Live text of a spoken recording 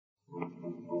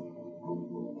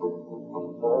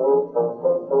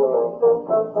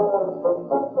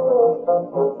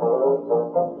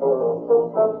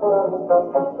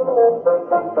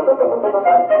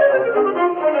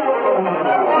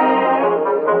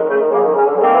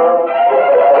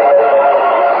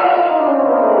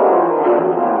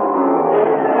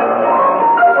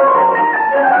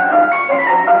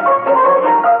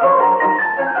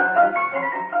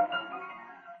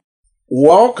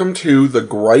Welcome to the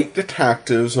Great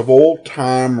Detectives of Old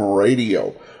Time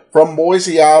Radio. From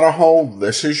Boise, Idaho,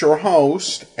 this is your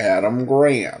host, Adam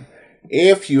Graham.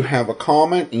 If you have a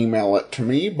comment, email it to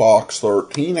me,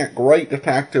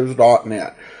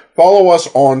 box13@greatdetectives.net. Follow us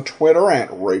on Twitter at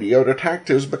Radio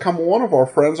Detectives. Become one of our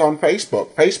friends on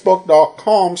Facebook,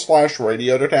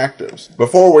 facebook.com/Radio Detectives.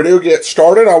 Before we do get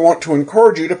started, I want to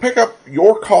encourage you to pick up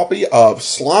your copy of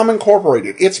Slime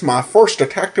Incorporated. It's my first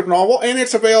detective novel, and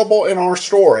it's available in our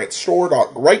store at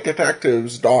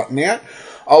store.greatdetectives.net,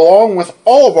 along with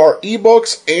all of our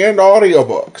ebooks and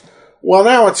audiobooks. Well,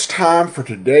 now it's time for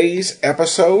today's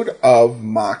episode of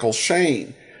Michael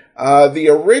Shayne. The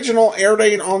original air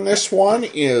date on this one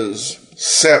is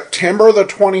September the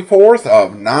 24th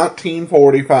of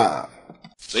 1945.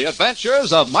 The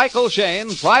Adventures of Michael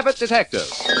Shayne, Private Detective.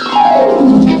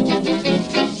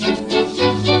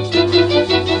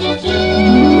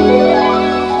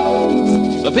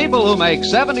 The people who make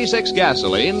 76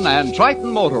 gasoline and Triton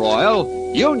Motor Oil,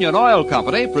 Union Oil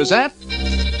Company, present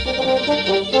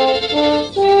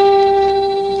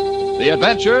The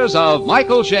Adventures of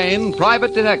Michael Shayne,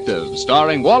 Private Detective,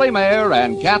 starring Wally Mayer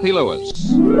and Kathy Lewis.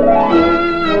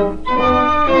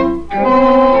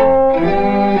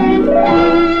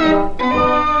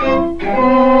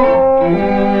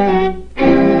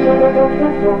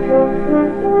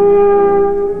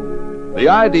 The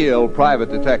ideal private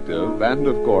detective, and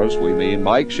of course we mean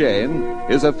Mike Shayne,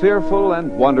 is a fearful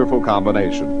and wonderful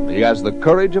combination. He has the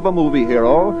courage of a movie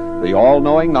hero, the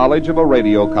all-knowing knowledge of a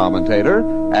radio commentator,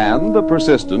 and the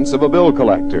persistence of a bill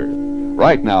collector.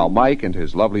 Right now, Mike and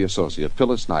his lovely associate,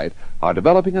 Phyllis Knight, are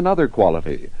developing another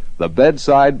quality, the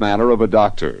bedside manner of a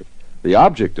doctor. The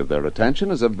object of their attention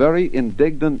is a very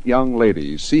indignant young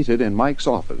lady seated in Mike's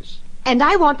office. And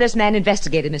I want this man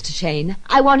investigated, Mr. Shayne.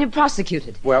 I want him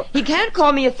prosecuted. Well, he can't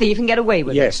call me a thief and get away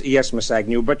with it. Yes, Miss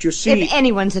Agnew, but you see... If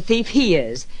anyone's a thief, he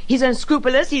is. He's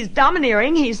unscrupulous, he's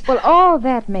domineering, he's... Well, all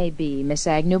that may be, Miss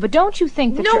Agnew, but don't you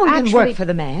think that no you're one actually... can work for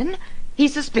the man.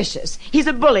 He's suspicious. He's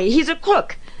a bully. He's a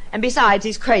crook. And besides,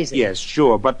 he's crazy. Yes,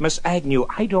 sure, but Miss Agnew,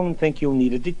 I don't think you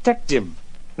need a detective.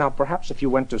 Now, perhaps if you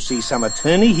went to see some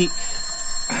attorney, he...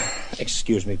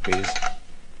 Excuse me, please.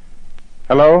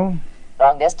 Hello?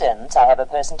 Long distance. I have a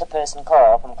person-to-person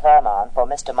call from Claremont for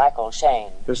Mr. Michael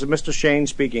Shayne. This is Mr. Shayne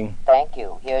speaking. Thank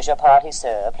you. Here's your party,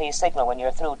 sir. Please signal when you're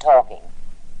through talking.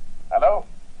 Hello?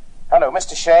 Hello,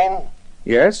 Mr. Shayne.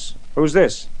 Yes? Who's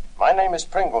this? My name is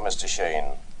Pringle, Mr.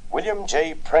 Shayne. William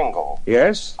J. Pringle.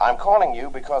 Yes? I'm calling you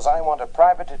because I want a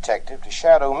private detective to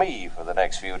shadow me for the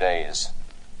next few days.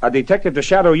 A detective to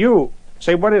shadow you?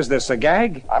 Say, what is this, a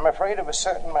gag? I'm afraid of a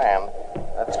certain man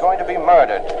that's going to be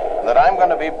murdered and that I'm going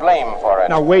to be blamed for it.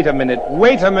 Now, wait a minute.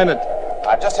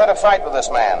 I've just had a fight with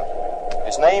this man.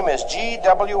 His name is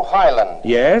G.W. Highland.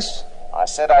 Yes? I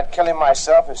said I'd kill him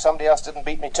myself if somebody else didn't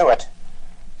beat me to it.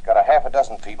 He's got a half a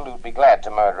dozen people who'd be glad to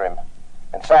murder him.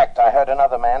 In fact, I heard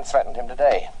another man threatened him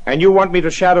today. And you want me to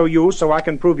shadow you so I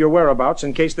can prove your whereabouts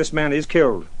in case this man is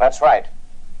killed? That's right.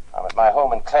 I'm at my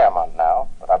home in Claremont now,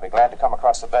 but I'll be glad to come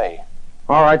across the bay.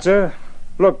 All right, sir.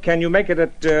 Look, can you make it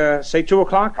at, say, 2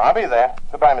 o'clock? I'll be there.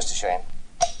 Goodbye, Mr. Shayne.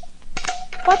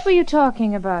 What were you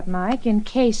talking about, Mike, in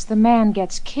case the man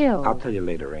gets killed? I'll tell you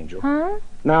later, Angel. Huh?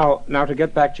 Now, to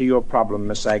get back to your problem,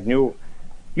 Miss Agnew,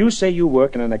 you say you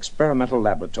work in an experimental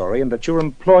laboratory and that your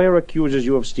employer accuses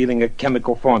you of stealing a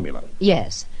chemical formula.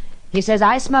 Yes. He says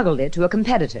I smuggled it to a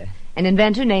competitor, an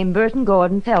inventor named Burton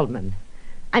Gordon Feldman.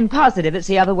 I'm positive it's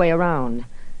the other way around.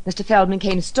 Mr. Feldman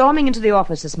came storming into the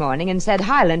office this morning and said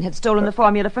Highland had stolen the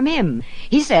formula from him.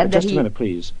 He said that Just a minute,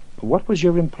 please. What was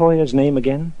your employer's name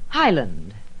again?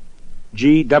 Highland.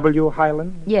 G.W.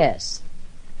 Highland? Yes.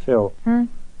 Phil,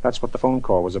 that's what the phone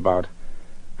call was about.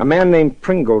 A man named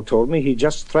Pringle told me he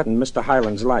just threatened Mr.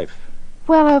 Highland's life.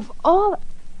 Well, of all...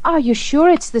 Are you sure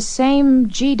it's the same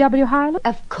G.W. Highland?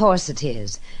 Of course it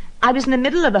is. I was in the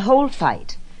middle of the whole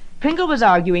fight. Pringle was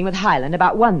arguing with Highland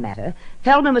about one matter.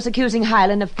 Feldman was accusing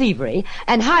Highland of thievery,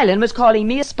 and Highland was calling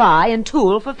me a spy and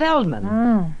tool for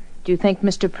Feldman. Do you think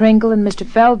Mr. Pringle and Mr.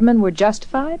 Feldman were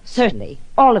justified? Certainly.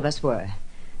 All of us were.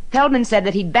 Feldman said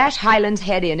that he'd bash Highland's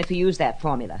head in if he used that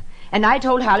formula. And I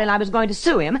told Highland I was going to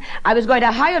sue him. I was going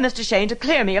to hire Mr. Shayne to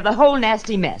clear me of the whole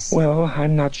nasty mess. Well,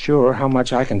 I'm not sure how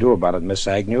much I can do about it, Miss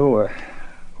Agnew.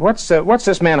 What's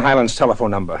this man Highland's telephone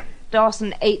number?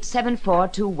 Dawson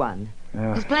 87421.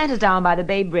 His plant is down by the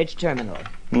Bay Bridge terminal.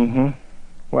 Mm-hmm.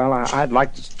 Well, I'd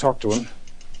like to talk to him.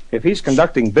 If he's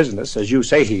conducting business, as you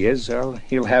say he is,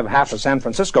 he'll have half of San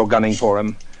Francisco gunning for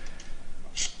him.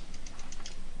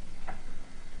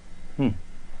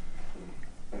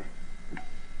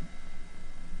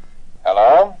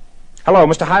 Hello? Hello,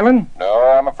 Mr. Hyland? No,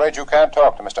 I'm afraid you can't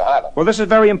talk to Mr. Hyland. Well, this is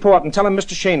very important. Tell him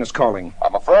Mr. Shayne is calling.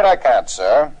 I'm afraid I can't,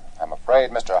 sir. I'm afraid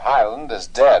Mr. Hyland is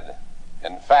dead.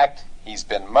 In fact, he's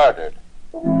been murdered.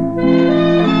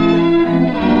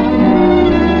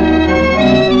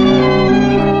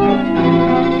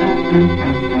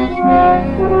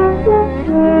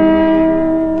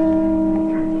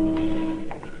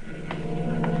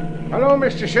 Hello,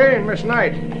 Mr. Shayne, Miss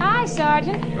Knight. Hi,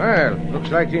 Sergeant. Well, looks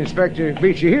like the inspector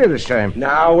beat you here this time.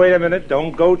 Now, wait a minute.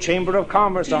 Don't go Chamber of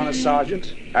Commerce on us,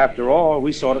 Sergeant. After all,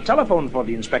 we saw the telephone for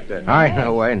the inspector. I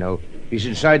know. He's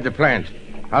inside the plant.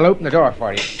 I'll open the door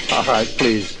for you. All right,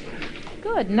 please.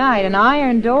 Good night. An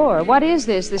iron door. What is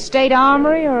this, the state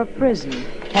armory or a prison?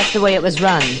 That's the way it was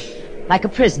run. Like a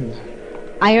prison.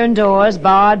 Iron doors,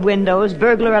 barred windows,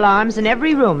 burglar alarms in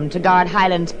every room to guard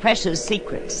Highland's precious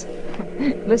secrets.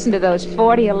 Listen to those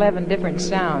 11 different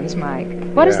sounds, Mike.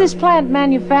 What does this plant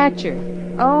manufacture?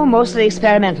 Oh, mostly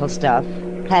experimental stuff.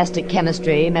 Plastic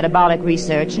chemistry, metabolic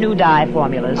research, new dye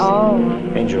formulas. Oh.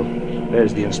 Angel,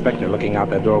 there's the inspector looking out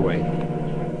that doorway.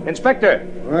 Inspector!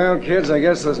 Well, kids, I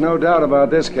guess there's no doubt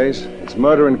about this case. It's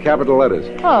murder in capital letters.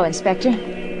 Oh, Inspector.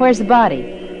 Where's the body?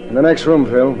 In the next room,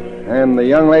 Phil. And the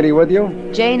young lady with you?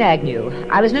 Jane Agnew.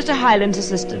 I was Mr. Hyland's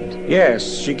assistant.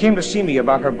 Yes, she came to see me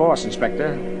about her boss,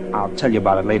 Inspector. I'll tell you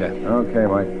about it later. Okay,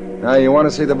 Mike. Now, you want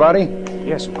to see the body?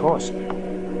 Yes, of course.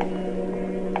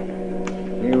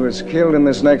 He was killed in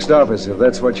this next office, if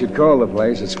that's what you'd call the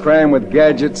place. It's crammed with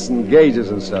gadgets and gauges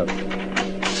and stuff.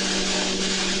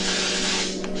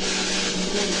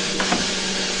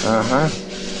 Uh-huh.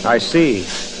 I see.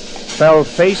 Fell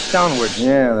face downwards.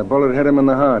 Yeah, the bullet hit him in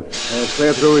the heart. It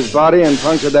clear through his body and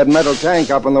punctured that metal tank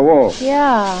up on the wall.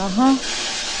 Yeah,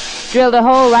 uh-huh. Drilled a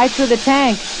hole right through the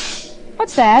tank.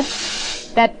 What's that?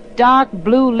 That dark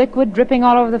blue liquid dripping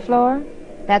all over the floor?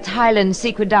 That's Hyland's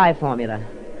secret dye formula.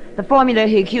 The formula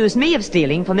he accused me of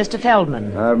stealing for Mr.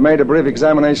 Feldman. I've made a brief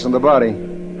examination of the body.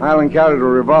 Hyland carried a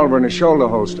revolver in his shoulder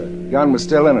holster. Gun was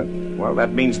still in it. Well,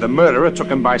 that means the murderer took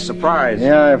him by surprise.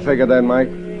 Yeah, I figured that, Mike.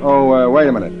 Oh, wait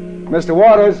a minute. Mr.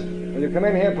 Waters, will you come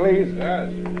in here, please?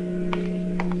 Yes.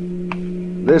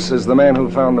 This is the man who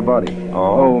found the body.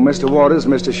 Oh, Mr. Waters,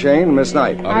 Mr. Shayne, Miss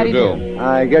Knight. How do you do?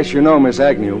 I guess you know Miss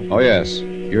Agnew. Oh, yes.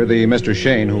 You're the Mr.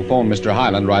 Shayne who phoned Mr.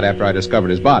 Hyland right after I discovered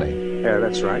his body. Yeah,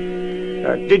 that's right.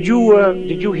 Did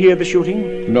you hear the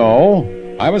shooting? No.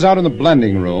 I was out in the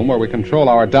blending room where we control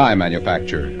our dye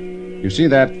manufacture. You see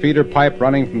that feeder pipe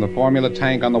running from the formula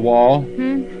tank on the wall?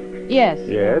 Yes.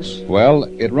 Yes. Well,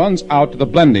 it runs out to the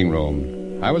blending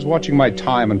room. I was watching my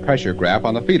time and pressure graph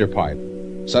on the feeder pipe.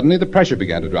 Suddenly, the pressure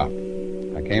began to drop.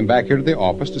 I came back here to the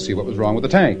office to see what was wrong with the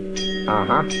tank.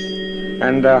 Uh-huh.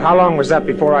 And how long was that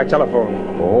before I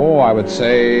telephoned? Oh, I would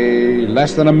say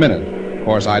less than a minute. Of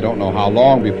course, I don't know how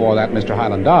long before that Mr.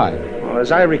 Hyland died. Well,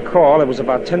 as I recall, it was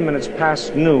about 10 minutes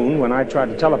past noon when I tried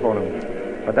to telephone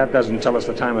him. But that doesn't tell us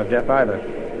the time of death either.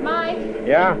 Mike?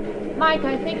 Yeah? Mike,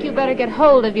 I think you better get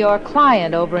hold of your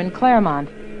client over in Claremont.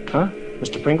 Huh?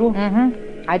 Mr. Pringle?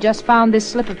 Mm-hmm. I just found this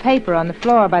slip of paper on the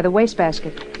floor by the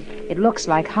wastebasket. It looks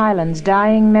like Hyland's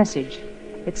dying message.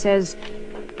 It says,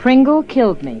 Pringle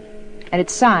killed me. And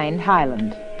it's signed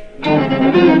Hyland.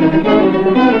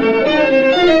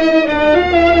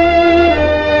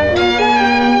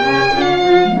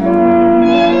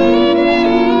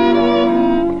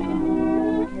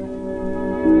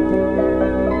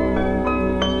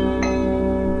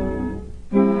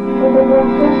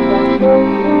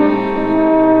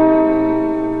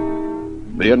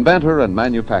 The inventor and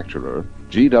manufacturer,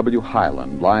 G.W.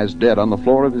 Hyland, lies dead on the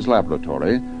floor of his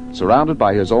laboratory, surrounded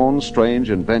by his own strange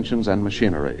inventions and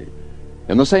machinery.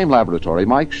 In the same laboratory,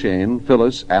 Mike Shayne,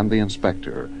 Phyllis, and the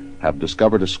inspector have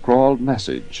discovered a scrawled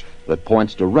message that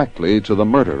points directly to the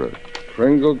murderer.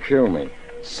 Pringle killed me.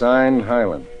 Signed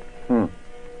Hyland.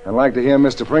 I'd like to hear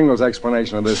Mr. Pringle's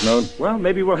explanation of this note. Well,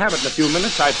 maybe we'll have it in a few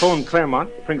minutes. I phoned Claremont.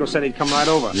 Pringle said he'd come right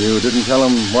over. You didn't tell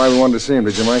him why we wanted to see him,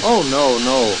 did you, Mike? Oh,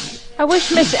 no. I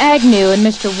wish Miss Agnew and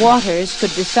Mr. Waters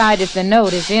could decide if the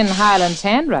note is in Hyland's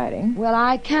handwriting. Well,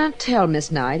 I can't tell,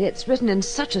 Miss Knight. It's written in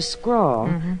such a scrawl.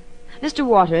 Mm-hmm. Mr.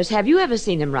 Waters, have you ever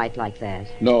seen him write like that?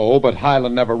 No, but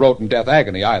Hyland never wrote in death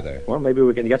agony either. Well, maybe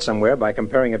we can get somewhere by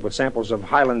comparing it with samples of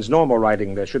Hyland's normal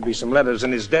writing. There should be some letters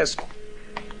in his desk.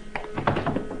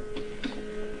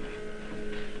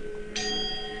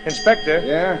 Inspector?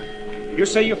 Yeah? You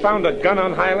say you found a gun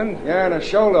on Hyland? Yeah, in a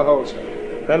shoulder holster.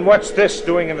 Then what's this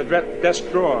doing in the desk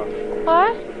drawer?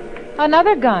 What?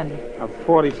 Another gun. A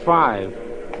 .45.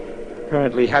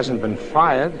 Apparently hasn't been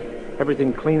fired.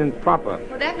 Everything clean and proper.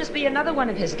 Well, that must be another one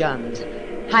of his guns.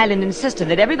 Hyland insisted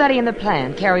that everybody in the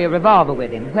plant carry a revolver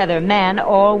with him, whether man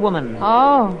or woman.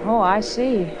 Oh, I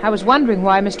see. I was wondering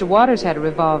why Mr. Waters had a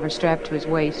revolver strapped to his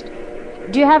waist.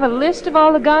 Do you have a list of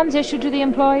all the guns issued to the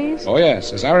employees? Oh,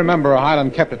 yes. As I remember,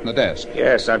 Hyland kept it in the desk.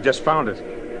 Yes, I've just found it.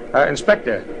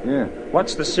 Inspector. Yeah.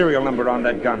 What's the serial number on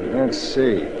that gun? Let's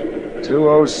see.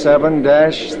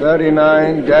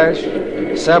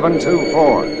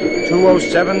 207-39-724.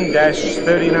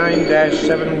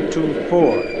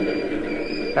 207-39-724.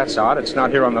 That's odd. It's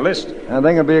not here on the list. I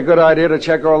think it'd be a good idea to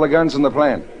check all the guns in the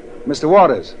plant. Mr.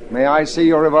 Waters, may I see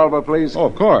your revolver, please? Oh,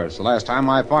 of course. The last time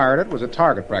I fired it was at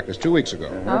target practice 2 weeks ago.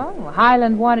 Oh,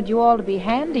 Hyland wanted you all to be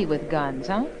handy with guns,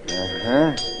 huh?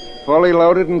 Uh-huh. Fully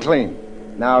loaded and clean.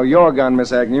 Now, your gun,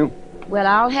 Miss Agnew. Well,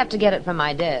 I'll have to get it from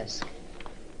my desk.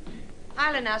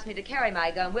 Hyland asked me to carry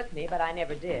my gun with me, but I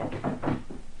never did.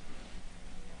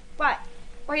 Why,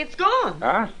 it's gone.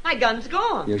 Huh? My gun's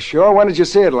gone. You sure? When did you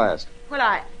see it last? Well,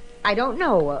 I don't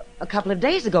know. A couple of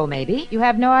days ago, maybe. You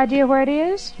have no idea where it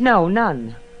is? No,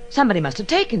 none. Somebody must have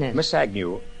taken it. Miss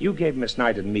Agnew, you gave Miss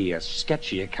Knight and me a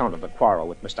sketchy account of the quarrel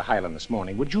with Mr. Hyland this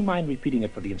morning. Would you mind repeating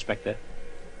it for the inspector?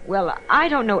 Well, I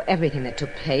don't know everything that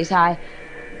took place. I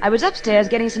was upstairs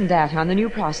getting some data on the new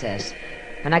process.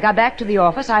 When I got back to the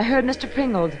office, I heard Mr.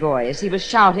 Pringle's voice. He was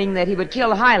shouting that he would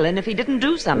kill Hyland if he didn't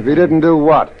do something. If he didn't do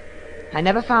what? I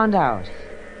never found out.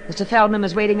 Mr. Feldman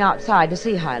was waiting outside to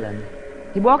see Hyland.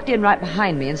 He walked in right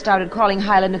behind me and started calling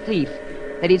Hyland a thief,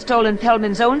 that he'd stolen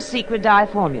Feldman's own secret dye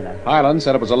formula. Hyland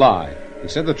said it was a lie. He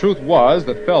said the truth was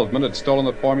that Feldman had stolen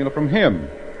the formula from him,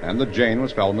 and that Jane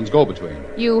was Feldman's go-between.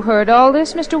 You heard all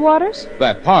this, Mr. Waters?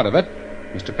 That part of it.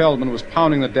 Mr. Feldman was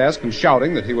pounding the desk and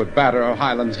shouting that he would batter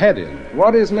Hyland's head in.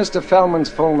 What is Mr. Feldman's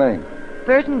full name?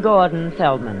 Burton Gordon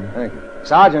Feldman. Thank you.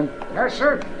 Sergeant. Yes,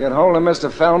 sir. Get hold of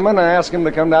Mr. Feldman and ask him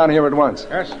to come down here at once.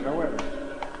 Yes, I will.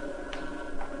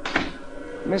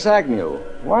 Miss Agnew,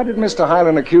 why did Mr.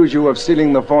 Hyland accuse you of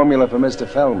stealing the formula for Mr.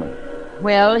 Feldman?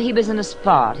 Well, he was in a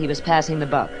spot. He was passing the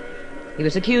buck. He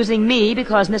was accusing me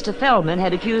because Mr. Feldman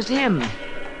had accused him.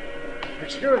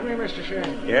 Excuse me, Mr.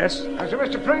 Shayne. Yes? There's a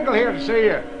Mr. Pringle here to see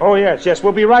you. Oh, yes.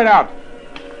 We'll be right out.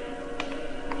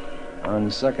 On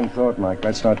second thought, Mike,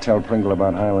 let's not tell Pringle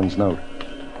about Hyland's note.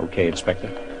 Okay, Inspector.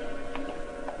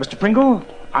 Mr. Pringle,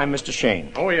 I'm Mr.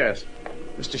 Shayne. Oh, yes.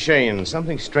 Mr. Shayne,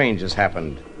 something strange has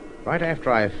happened. Right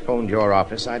after I phoned your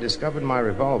office, I discovered my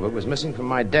revolver was missing from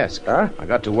my desk. Huh? I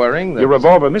got to worrying that... Your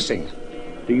revolver missing?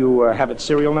 Do you have its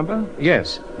serial number?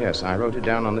 Yes. I wrote it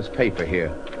down on this paper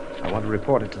here. I want to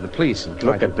report it to the police and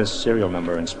try Look at this serial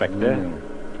number, Inspector.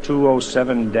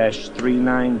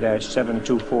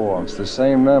 207-39-724. It's the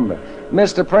same number.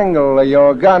 Mr. Pringle,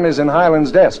 your gun is in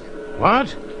Hyland's desk.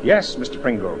 What? Yes, Mr.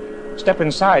 Pringle. Step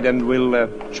inside and we'll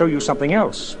show you something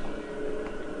else.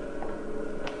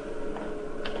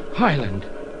 Hyland.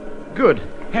 Good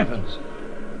heavens.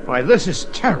 Why, this is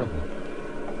terrible.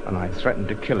 And I threatened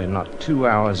to kill him not 2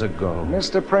 hours ago.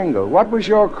 Mr. Pringle, what was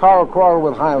your quarrel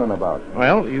with Hyland about?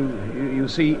 Well, you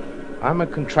see, I'm a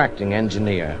contracting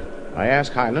engineer. I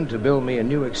asked Hyland to build me a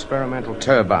new experimental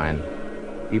turbine.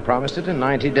 He promised it in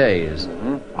 90 days.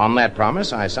 Mm-hmm. On that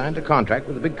promise, I signed a contract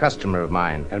with a big customer of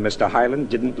mine. And Mr. Hyland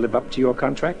didn't live up to your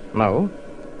contract? No.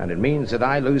 And it means that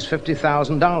I lose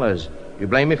 $50,000. You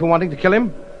blame me for wanting to kill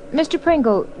him? Mr.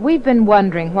 Pringle, we've been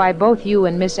wondering why both you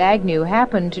and Miss Agnew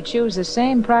happened to choose the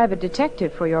same private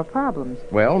detective for your problems.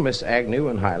 Well, Miss Agnew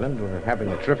and Hyland were having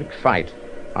a terrific fight.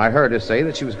 I heard her say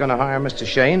that she was going to hire Mr.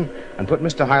 Shayne and put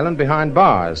Mr. Hyland behind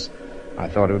bars. I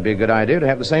thought it would be a good idea to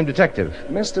have the same detective.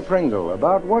 Mr. Pringle,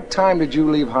 about what time did you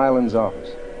leave Hyland's office?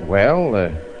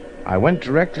 Well, I went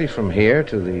directly from here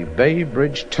to the Bay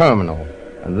Bridge Terminal,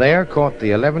 and there caught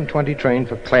the 11:20 train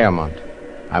for Claremont.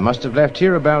 I must have left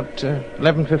here about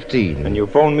 11:15. And you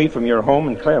phoned me from your home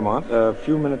in Claremont a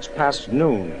few minutes past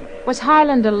noon. Was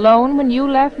Hyland alone when you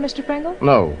left, Mr. Pringle?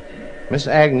 No. Miss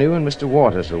Agnew and Mr.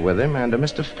 Waters were with him, and a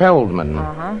Mr. Feldman.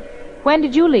 Uh-huh. When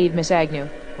did you leave, Miss Agnew?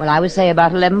 Well, I would say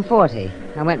about 11:40.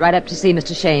 I went right up to see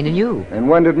Mr. Shayne and you. And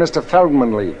when did Mr.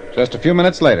 Feldman leave? Just a few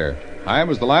minutes later. I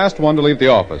was the last one to leave the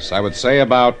office. I would say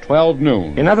about 12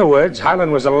 noon. In other words,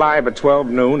 Hyland was alive at 12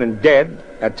 noon and dead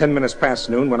at 10 minutes past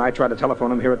noon when I tried to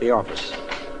telephone him here at the office.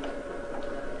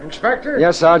 Inspector?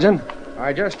 Yes, Sergeant?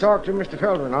 I just talked to Mr.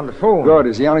 Feldman on the phone. Good.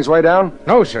 Is he on his way down?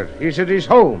 No, sir. He said he's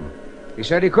home. He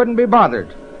said he couldn't be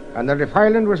bothered, and that if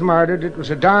Hyland was murdered, it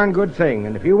was a darn good thing,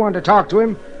 and if you want to talk to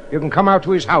him, you can come out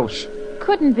to his house.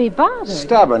 Couldn't be bothered.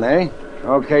 Stubborn, eh?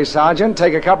 Okay, Sergeant,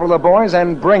 take a couple of the boys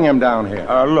and bring him down here.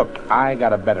 Look, I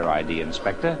got a better idea,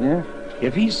 Inspector. Yeah?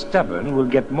 If he's stubborn, we'll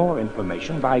get more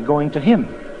information by going to him.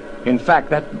 In fact,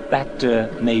 that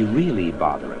may really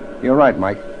bother him. You're right,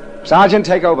 Mike. Sergeant,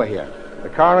 take over here. The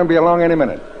car will be along any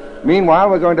minute. Meanwhile,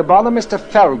 we're going to bother Mr.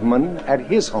 Feldman at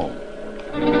his home.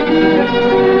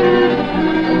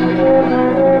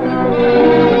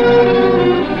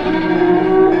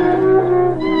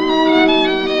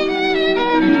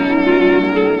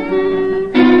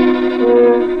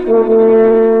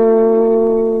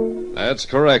 That's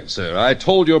correct, sir. I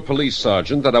told your police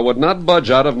sergeant that I would not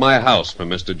budge out of my house for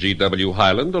Mr. G.W.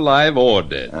 Highland, alive or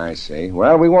dead. I see.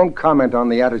 Well, we won't comment on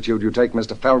the attitude you take,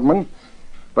 Mr. Feldman.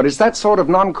 But it's that sort of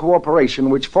non-cooperation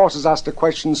which forces us to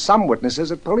question some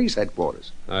witnesses at police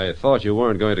headquarters. I thought you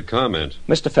weren't going to comment.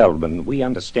 Mr. Feldman, we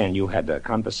understand you had a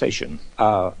conversation,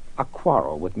 a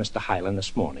quarrel with Mr. Highland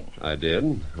this morning. I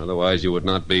did. Otherwise, you would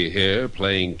not be here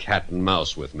playing cat and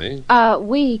mouse with me.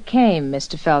 We came,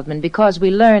 Mr. Feldman, because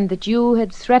we learned that you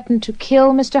had threatened to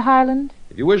kill Mr. Highland.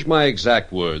 If you wish my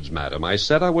exact words, madam, I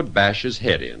said I would bash his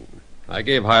head in. I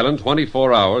gave Highland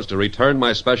 24 hours to return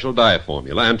my special dye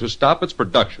formula and to stop its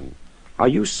production. Are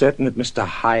you certain that Mr.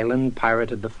 Highland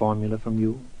pirated the formula from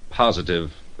you?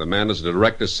 Positive. The man is a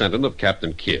direct descendant of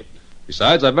Captain Kidd.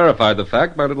 Besides, I verified the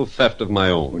fact by a little theft of my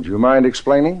own. Would you mind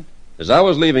explaining? As I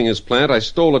was leaving his plant, I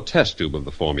stole a test tube of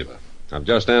the formula. I've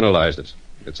just analyzed it.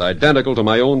 It's identical to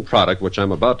my own product, which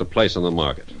I'm about to place on the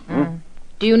market.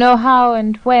 Do you know how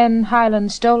and when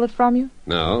Highland stole it from you?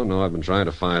 No, I've been trying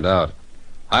to find out.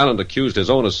 Highland accused his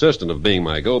own assistant of being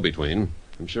my go-between.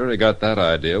 I'm sure he got that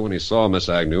idea when he saw Miss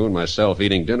Agnew and myself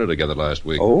eating dinner together last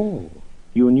week. Oh,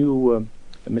 you knew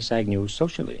Miss Agnew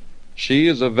socially? She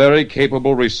is a very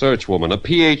capable research woman, a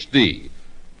Ph.D.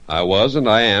 I was and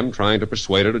I am trying to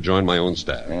persuade her to join my own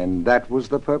staff. And that was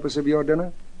the purpose of your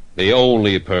dinner? The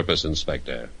only purpose,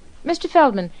 Inspector. Mr.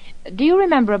 Feldman, do you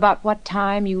remember about what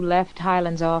time you left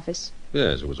Highland's office?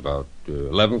 Yes, it was about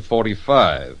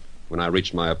 11:45. When I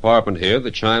reached my apartment here,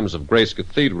 the chimes of Grace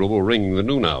Cathedral were ringing the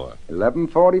noon hour.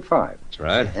 11:45. That's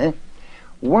right. Uh-huh.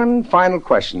 One final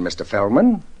question, Mr.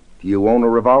 Feldman. Do you own a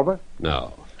revolver?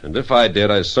 No. And if I did,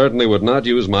 I certainly would not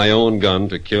use my own gun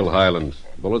to kill Highland.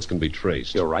 Bullets can be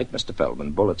traced. You're right, Mr.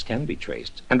 Feldman. Bullets can be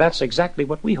traced. And that's exactly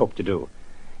what we hope to do.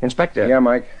 Inspector. Yeah,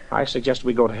 Mike? I suggest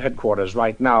we go to headquarters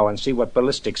right now and see what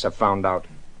ballistics have found out.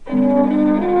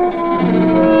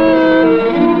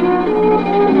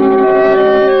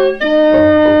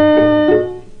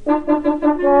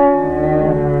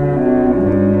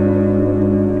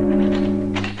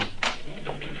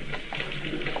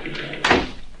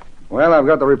 Well, I've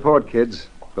got the report, kids.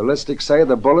 Ballistics say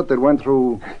the bullet that went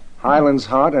through Highland's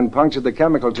heart and punctured the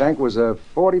chemical tank was a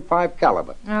 .45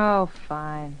 caliber. Oh,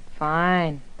 fine.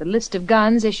 The list of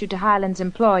guns issued to Highland's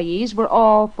employees were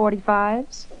all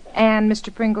 .45s? And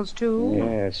Mr. Pringle's, too?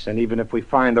 Yes, and even if we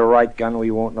find the right gun, we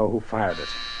won't know who fired it.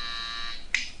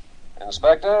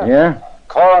 Inspector? Yeah?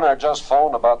 Coroner just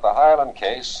phoned about the Highland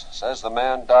case. Says the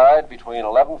man died between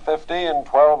 11:50 and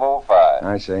 12:05.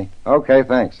 I see. Okay,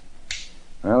 thanks.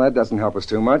 Well, that doesn't help us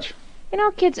too much. You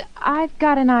know, kids, I've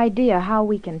got an idea how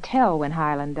we can tell when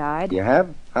Highland died. You have?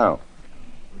 How?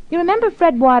 You remember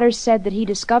Fred Waters said that he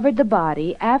discovered the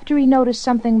body after he noticed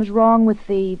something was wrong with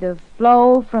the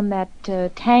flow from that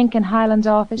tank in Highland's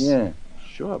office? Yeah.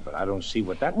 Sure, but I don't see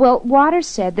what that... Well, Waters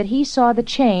said that he saw the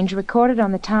change recorded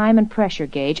on the time and pressure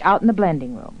gauge out in the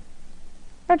blending room.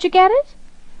 Don't you get it?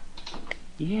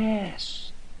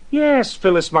 Yes,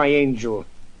 Phyllis, my angel.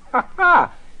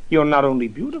 Ha! You're not only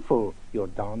beautiful, you're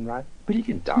downright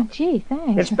brilliant, Doc. Oh, gee,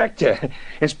 thanks.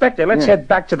 Inspector, let's head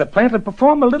back to the plant and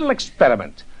perform a little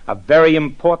experiment. A very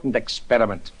important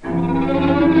experiment.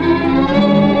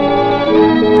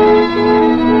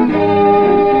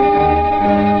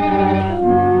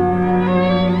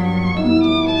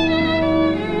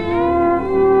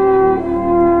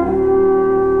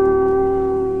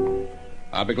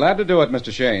 I'll be glad to do it,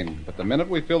 Mr. Shayne, but the minute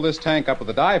we fill this tank up with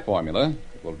the dye formula,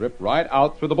 it will drip right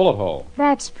out through the bullet hole.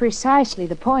 That's precisely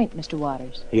the point, Mr.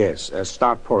 Waters. Yes,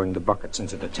 start pouring the buckets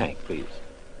into the tank, please.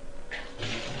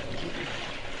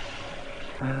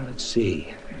 Let's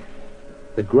see.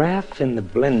 The graph in the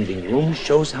blending room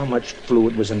shows how much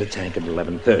fluid was in the tank at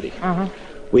 11:30. Uh-huh.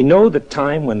 We know the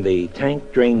time when the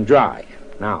tank drained dry.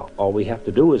 Now, all we have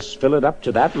to do is fill it up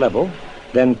to that level,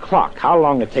 then clock how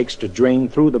long it takes to drain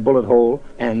through the bullet hole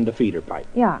and the feeder pipe.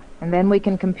 Yeah, and then we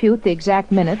can compute the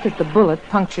exact minute that the bullet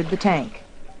punctured the tank.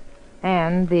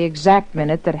 And the exact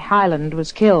minute that Highland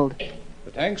was killed.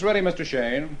 The tank's ready, Mr.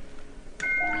 Shayne.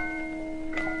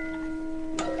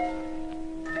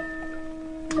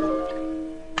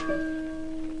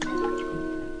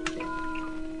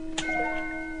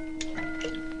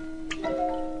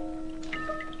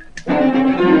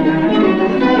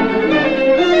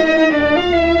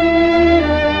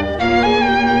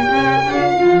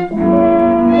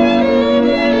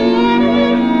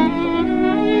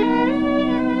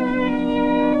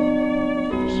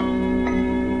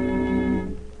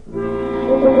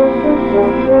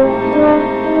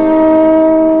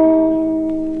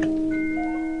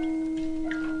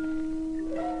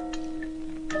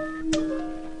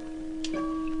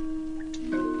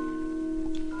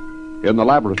 In the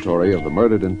laboratory of the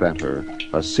murdered inventor,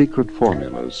 a secret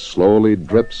formula slowly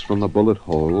drips from the bullet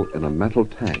hole in a metal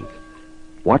tank.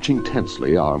 Watching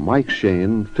tensely are Mike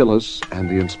Shayne, Phyllis, and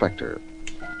the inspector.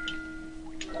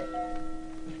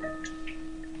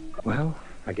 Well,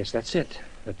 I guess that's it.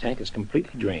 The tank is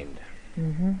completely drained.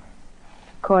 Mm-hmm.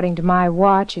 According to my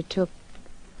watch, it took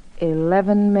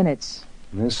 11 minutes.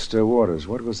 Mr. Waters,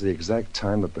 what was the exact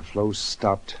time that the flow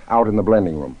stopped out in the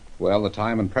blending room? Well, the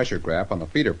time and pressure graph on the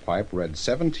feeder pipe read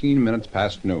 17 minutes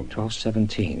past noon.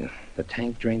 12:17. The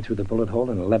tank drained through the bullet hole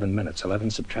in 11 minutes.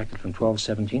 11 subtracted from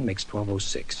 12:17 makes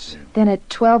 12:06. Then at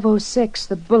 12:06,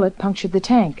 the bullet punctured the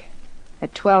tank.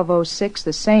 At 12:06,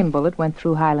 the same bullet went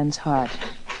through Highland's heart.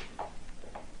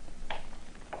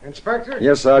 Inspector?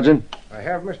 Yes, Sergeant. I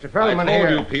have Mr. Feldman I told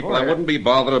here. you people I wouldn't be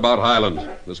bothered about Highland.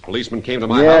 This policeman came to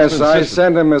my house Yes, and I insisted...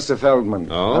 sent him, Mr. Feldman.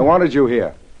 Oh? I wanted you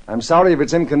here. I'm sorry if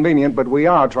it's inconvenient, but we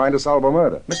are trying to solve a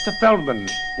murder. Mr. Feldman,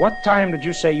 what time did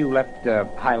you say you left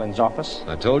Highland's office?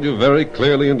 I told you very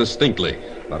clearly and distinctly.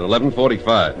 About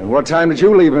 11:45. And what time did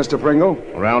you leave, Mr. Pringle?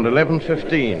 Around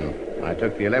 11:15. I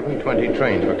took the 11:20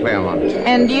 train for Claremont.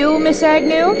 And you, Miss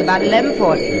Agnew? About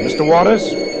 11:40. Mr.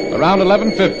 Waters? Around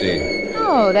 11:50.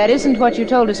 Oh, that isn't what you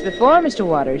told us before, Mr.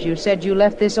 Waters. You said you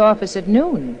left this office at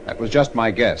noon. That was just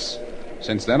my guess.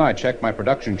 Since then, I checked my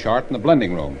production chart in the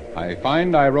blending room. I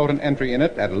find I wrote an entry in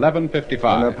it at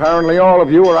 11:55. And apparently all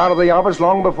of you were out of the office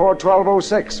long before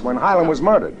 12:06, when Highland was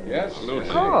murdered. Yes? Absolutely.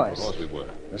 Of course. Of course we were.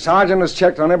 The sergeant has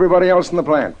checked on everybody else in the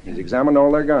plant. He's examined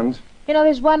all their guns. You know,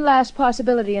 there's one last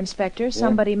possibility, Inspector.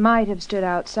 Somebody might have stood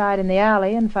outside in the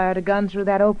alley and fired a gun through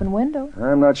that open window.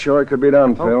 I'm not sure it could be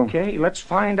done, Phil. Okay, let's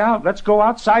find out. Let's go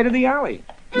outside of the alley.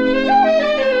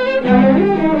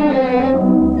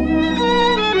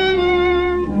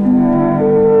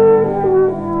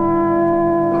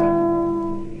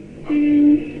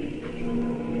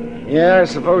 Yeah, I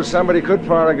suppose somebody could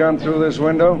fire a gun through this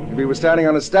window. If he was standing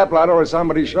on a stepladder or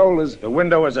somebody's shoulders. The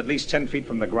window is at least 10 feet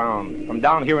from the ground. From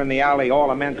down here in the alley,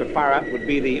 all a man could fire at would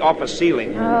be the office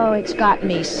ceiling. Oh, it's got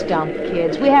me stumped,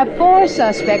 kids. We have 4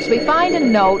 suspects. We find a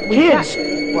note. Kids!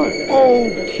 What? Oh,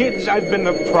 kids, I've been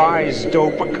the prize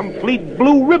dope, a complete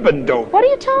blue ribbon dope. What are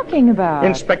you talking about?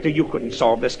 Inspector, you couldn't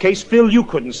solve this case. Phil, you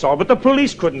couldn't solve it. The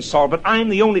police couldn't solve it. I'm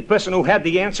the only person who had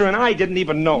the answer, and I didn't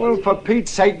even know. Well, for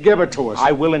Pete's sake, give it to us.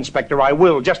 I will, Inspector, I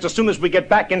will, just as soon as we get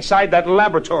back inside that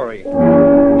laboratory.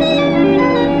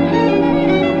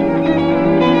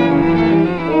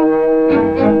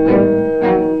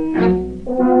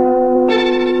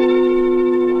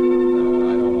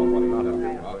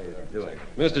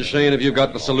 Mr. Shayne, if you've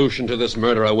got the solution to this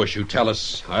murder, I wish you'd tell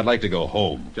us. I'd like to go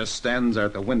home. Just stands there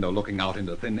at the window looking out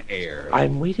into thin air.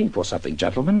 I'm waiting for something,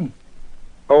 gentlemen.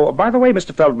 Oh, by the way,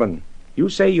 Mr. Feldman, you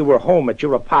say you were home at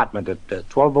your apartment at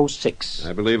 12:06.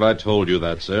 I believe I told you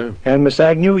that, sir. And Miss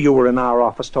Agnew, you were in our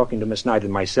office talking to Miss Knight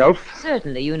and myself.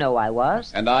 Certainly, you know I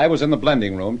was. And I was in the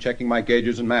blending room checking my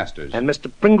gauges and masters. And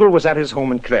Mr. Pringle was at his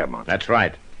home in Claremont. That's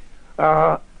right.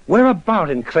 Where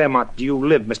about in Claremont do you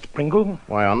live, Mr. Pringle?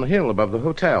 Why, on the hill above the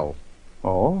hotel.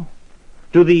 Oh?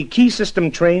 Do the key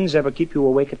system trains ever keep you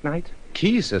awake at night?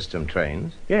 Key system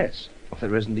trains? Yes. Well,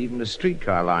 there isn't even a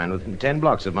streetcar line within 10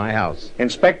 blocks of my house.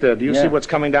 Inspector, do you see what's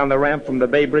coming down the ramp from the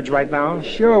Bay Bridge right now?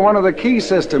 Sure, one of the key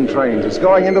system trains. It's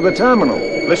going into the terminal.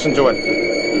 Listen to it.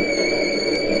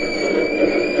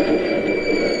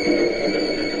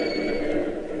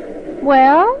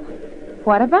 Well,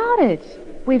 what about it?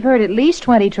 We've heard at least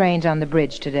 20 trains on the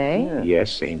bridge today. Yeah.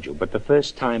 Yes, Angel, but the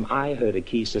first time I heard a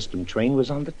key system train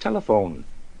was on the telephone.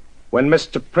 When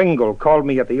Mr. Pringle called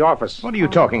me at the office. What are you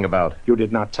talking about? You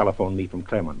did not telephone me from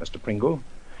Claremont, Mr. Pringle.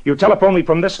 You telephoned me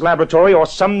from this laboratory or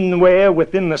somewhere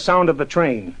within the sound of the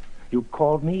train. You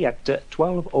called me at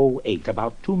 12:08,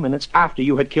 about 2 minutes after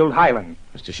you had killed Highland.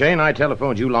 Mr. Shayne, I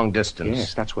telephoned you long distance.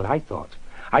 Yes, that's what I thought.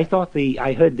 I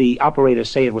heard the operator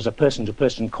say it was a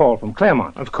person-to-person call from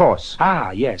Claremont. Of course.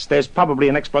 Ah, yes, there's probably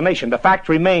an explanation. The fact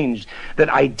remains that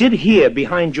I did hear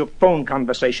behind your phone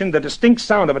conversation the distinct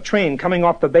sound of a train coming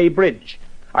off the Bay Bridge.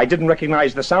 I didn't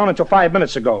recognize the sound until 5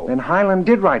 minutes ago. Then Highland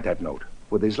did write that note.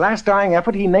 With his last dying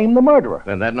effort, he named the murderer.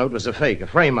 Then that note was a fake, a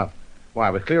frame-up. Why,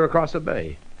 we're clear across the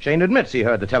bay. Shayne admits he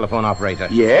heard the telephone operator.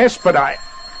 Yes, but I...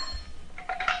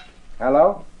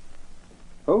 Hello?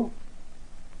 Who?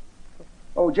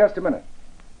 Oh, just a minute.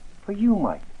 For you,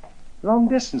 Mike. Long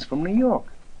distance from New York.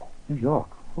 New York?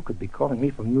 Who could be calling me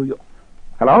from New York?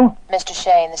 Hello? Mr.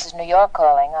 Shayne, this is New York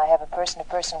calling. I have a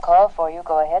person-to-person call for you.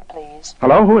 Go ahead, please.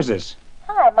 Hello? Who is this?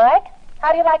 Hi, Mike.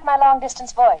 How do you like my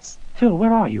long-distance voice? Phil,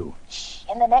 where are you? Shh,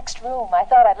 in the next room. I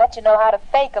thought I'd let you know how to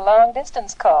fake a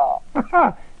long-distance call.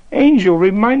 Angel,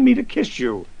 remind me to kiss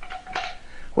you.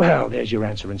 Well, there's your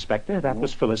answer, Inspector. That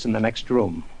was Phyllis in the next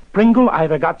room. Pringle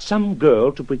either got some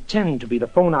girl to pretend to be the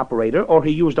phone operator, or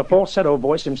he used a falsetto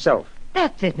voice himself.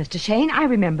 That's it, Mr. Shayne. I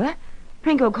remember.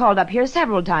 Pringle called up here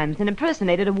several times and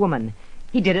impersonated a woman.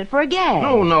 He did it for a gag.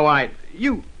 No,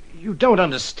 You don't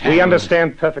understand. We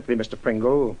understand perfectly, Mr.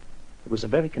 Pringle. It was a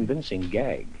very convincing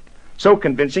gag. So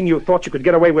convincing you thought you could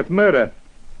get away with murder.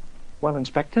 Well,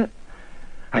 Inspector,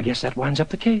 I guess that winds up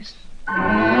the case.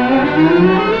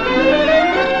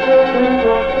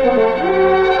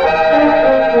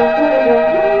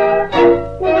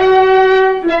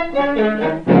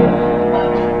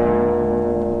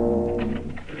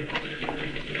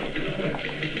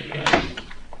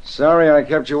 Sorry I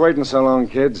kept you waiting so long,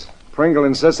 kids. Pringle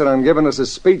insisted on giving us a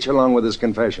speech along with his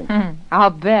confession.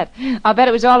 I'll bet. I'll bet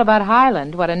it was all about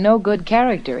Highland, what a no-good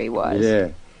character he was. Yeah.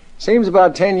 Seems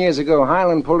about 10 years ago,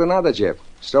 Highland pulled another jip.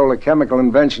 Stole a chemical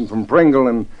invention from Pringle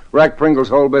and wrecked Pringle's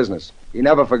whole business. He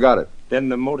never forgot it. Then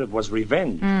the motive was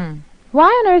revenge. Why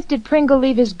on earth did Pringle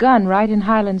leave his gun right in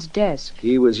Highland's desk?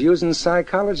 He was using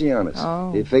psychology on us.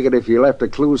 Oh. He figured if he left a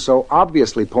clue so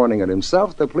obviously pointing at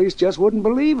himself, the police just wouldn't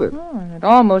believe it. It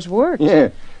almost worked. Yeah.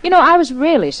 You know, I was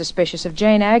really suspicious of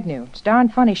Jane Agnew. It's darn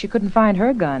funny she couldn't find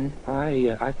her gun.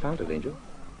 I found it, Angel.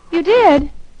 You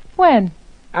did? When?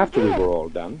 After we were all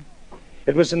done.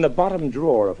 It was in the bottom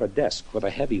drawer of her desk with a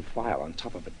heavy file on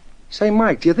top of it. Say,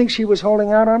 Mike, do you think she was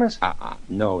holding out on us?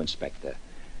 No, Inspector.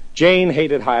 Jane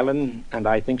hated Highland, and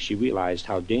I think she realized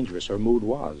how dangerous her mood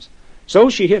was. So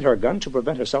she hid her gun to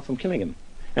prevent herself from killing him,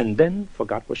 and then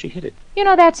forgot where she hid it. You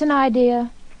know, that's an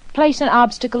idea. Place an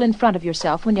obstacle in front of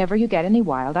yourself whenever you get any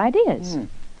wild ideas.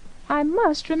 I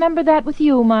must remember that with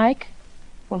you, Mike.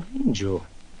 Well, Angel,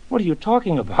 what are you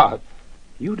talking about?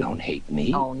 You don't hate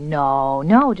me. Oh,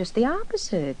 no, just the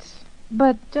opposite.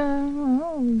 But,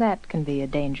 that can be a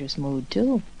dangerous mood,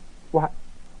 too.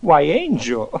 Why,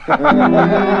 Angel.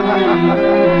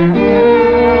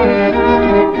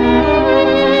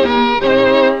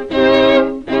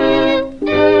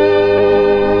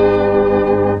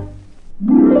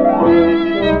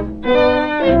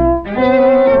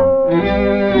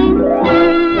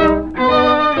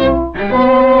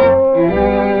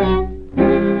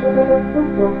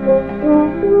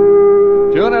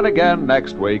 Tune in again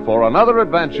next week for another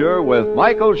adventure with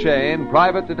Michael Shayne,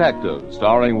 Private Detective,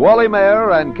 starring Wally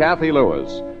Mayer and Kathy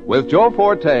Lewis, with Joe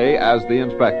Forte as the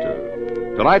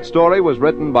inspector. Tonight's story was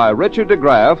written by Richard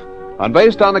DeGraff and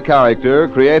based on a character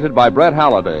created by Brett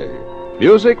Halliday.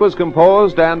 Music was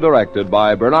composed and directed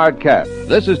by Bernard Katz.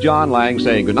 This is John Lang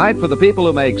saying goodnight for the people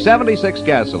who make 76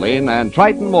 gasoline and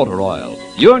Triton Motor Oil,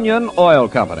 Union Oil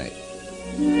Company.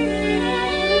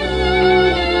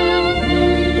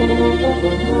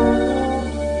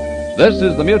 This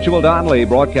is the Mutual Don Lee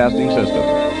Broadcasting System.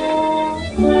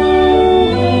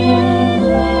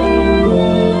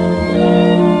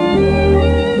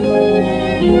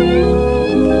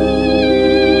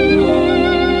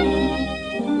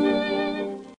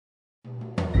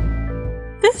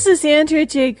 This is Andrea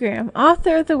J. Graham,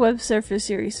 author of the Web Surfer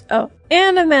series,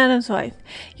 and a Madam's Wife.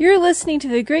 You're listening to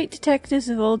the Great Detectives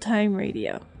of Old Time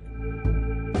Radio.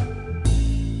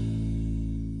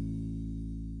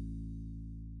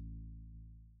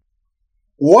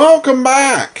 Welcome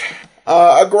back.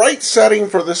 A great setting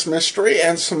for this mystery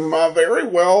and some very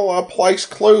well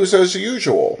placed clues as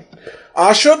usual.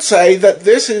 I should say that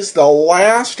this is the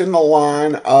last in the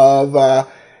line of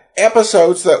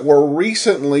episodes that were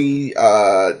recently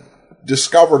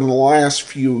discovered in the last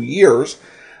few years.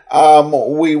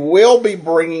 We will be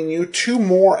bringing you 2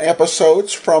 more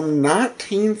episodes from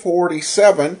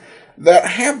 1947 that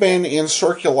have been in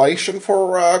circulation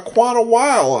for quite a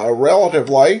while,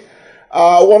 relatively.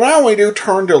 Well, now we do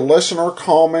turn to listener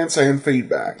comments and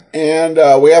feedback. And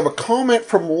we have a comment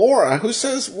from Laura who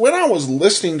says, when I was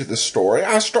listening to the story,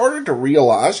 I started to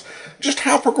realize just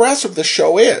how progressive the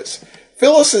show is.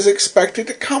 Phyllis is expected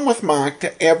to come with Mike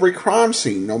to every crime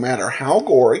scene, no matter how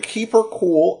gory, keep her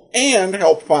cool, and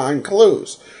help find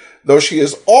clues. Though she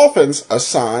is often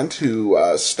assigned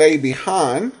to stay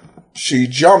behind, she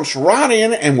jumps right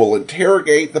in and will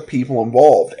interrogate the people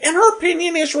involved. And her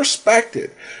opinion is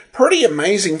respected. Pretty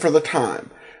amazing for the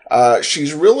time.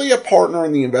 She's really a partner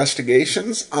in the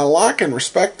investigations. I like and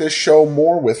respect this show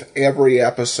more with every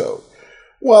episode.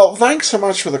 Well, thanks so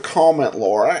much for the comment,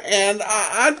 Laura. And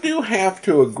I do have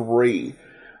to agree.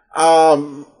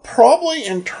 Probably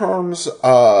in terms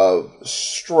of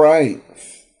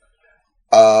strength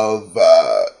of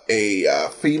a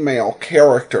female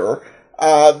character,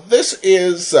 this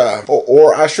is,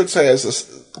 or I should say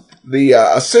as the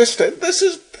assistant, this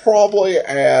is probably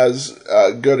as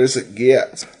good as it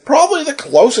gets. Probably the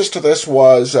closest to this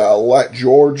was Let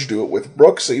George Do It with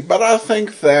Brooksy, but I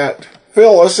think that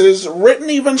Phyllis is written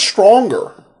even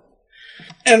stronger.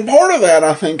 And part of that,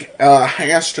 I think,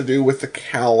 has to do with the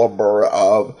caliber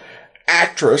of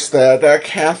actress that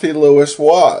Kathy Lewis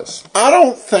was. I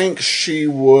don't think she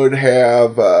would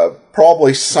have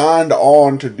probably signed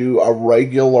on to do a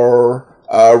regular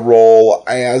role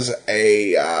as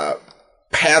a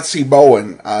Patsy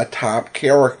Bowen type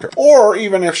character. Or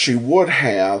even if she would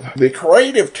have, the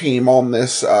creative team on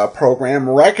this program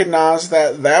recognized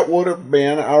that that would have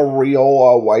been a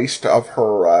real waste of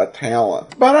her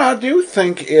talent. But I do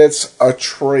think it's a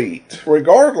treat,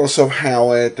 regardless of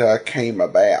how it came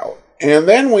about. And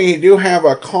then we do have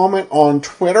a comment on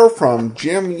Twitter from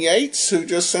Jim Yates, who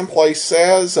just simply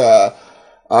says, I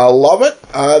love it.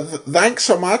 Thanks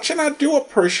so much, and I do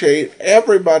appreciate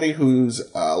everybody who's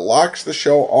likes the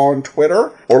show on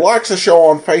Twitter or likes the show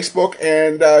on Facebook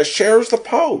and shares the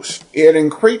post. It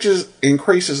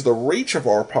increases the reach of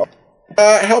our post.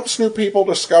 Helps new people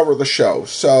discover the show.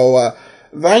 So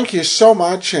thank you so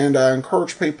much, and I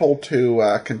encourage people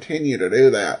to continue to do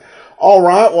that. All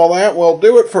right, well, that will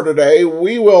do it for today.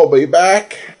 We will be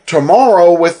back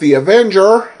tomorrow with The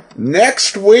Avenger.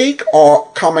 Next week,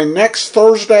 coming next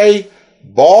Thursday,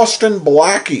 Boston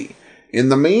Blackie. In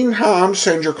the meantime,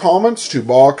 send your comments to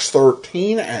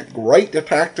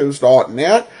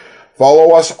box13@greatdetectives.net.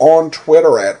 Follow us on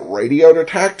Twitter at Radio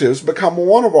Detectives. Become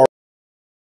one of our